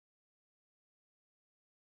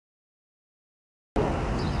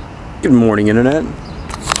Good morning, Internet.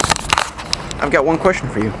 I've got one question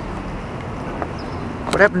for you.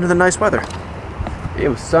 What happened to the nice weather? It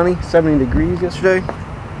was sunny, 70 degrees yesterday,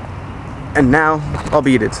 and now,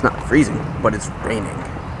 albeit it's not freezing, but it's raining.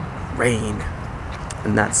 Rain.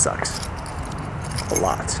 And that sucks. A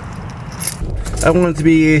lot. I want it to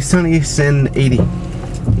be sunny and 80.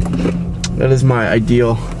 That is my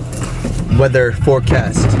ideal weather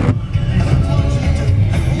forecast.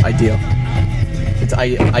 Ideal. It's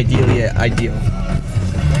ideally ideal.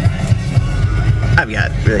 I've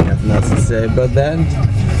got really nothing else to say about that.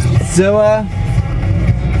 So,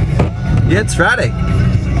 yeah, it's Friday.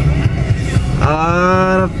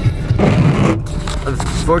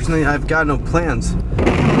 Unfortunately, I've got no plans.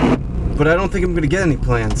 But I don't think I'm gonna get any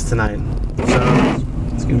plans tonight. So,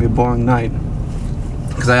 it's gonna be a boring night.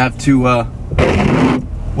 Because I have to,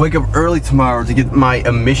 wake up early tomorrow to get my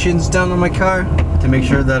emissions done on my car to make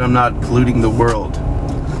sure that I'm not polluting the world,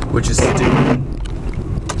 which is stupid.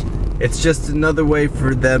 It's just another way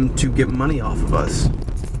for them to get money off of us.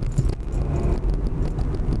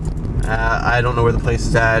 I don't know where the place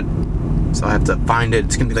is at, so I have to find it.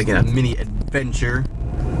 It's gonna be like a mini adventure,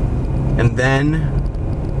 and then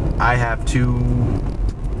I have to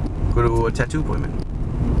go to a tattoo appointment.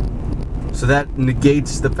 So that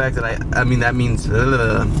negates the fact that that means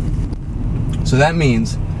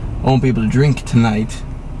I won't be able to drink tonight.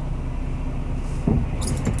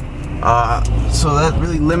 So that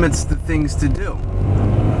really limits the things to do.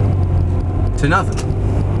 To nothing.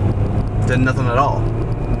 To nothing at all.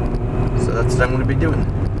 So that's what I'm going to be doing.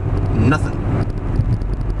 Nothing.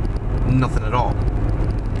 Nothing at all.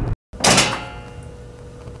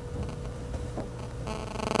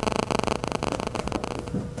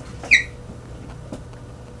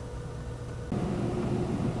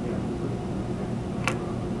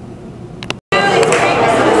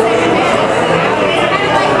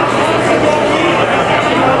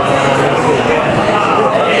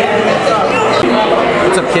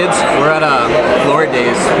 What's up, kids? We're at Glory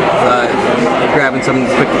Days, grabbing something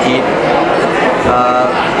quick to eat.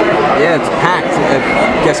 Yeah, it's packed. I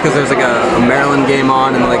guess because there's like a Maryland game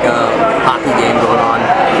on and like a hockey game going on.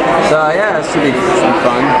 So yeah, it should be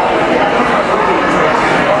fun.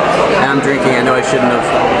 And I'm drinking. I know I shouldn't have,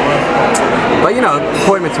 but you know,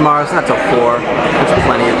 appointment tomorrow. It's not till 4. There's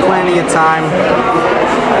plenty of time.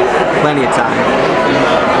 Plenty of time.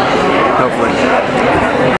 Hopefully.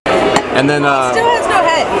 And then still has no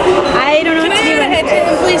head. I don't know what to do. Can I add a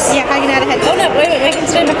head, please? Yeah, I can add a head. Oh no, wait, I can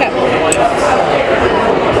stand back up.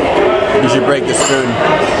 You should break the spoon.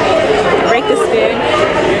 Break the spoon?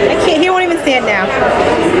 I can't, he won't even stand now.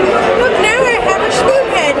 Look, now I have a spoon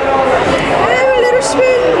head. I have a little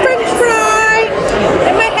spoon French fry.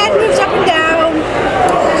 And my head moves up and down.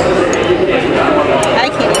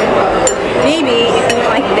 I can't even. Maybe if it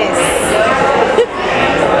went like this.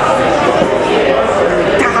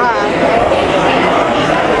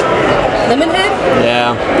 Lemon head?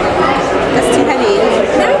 Yeah. That's too heavy.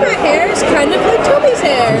 Now my hair is kind of like Toby's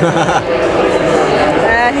hair.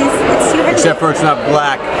 It's too heavy. Except for it's not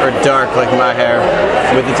black or dark like my hair,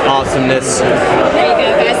 with its awesomeness. There you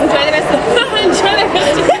go, guys. Enjoy the rest of the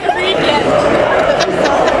weekend.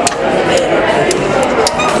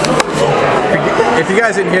 If you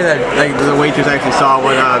guys didn't hear that, like the waitress actually saw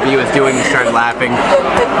what V was doing and started laughing.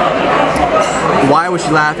 Why was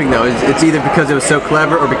she laughing though? It's either because it was so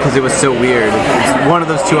clever or because it was so weird. It's one of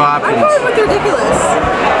those two options. I thought it was ridiculous.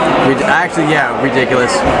 Actually, yeah,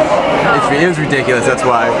 ridiculous. It was ridiculous, that's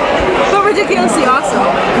why. But ridiculously awesome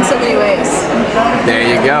in so many ways. There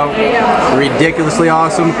you go. There you go. Ridiculously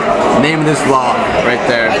awesome. Name of this vlog right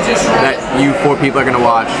there. That you 4 people are gonna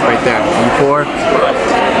watch right there. You 4.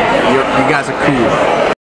 You guys are cool.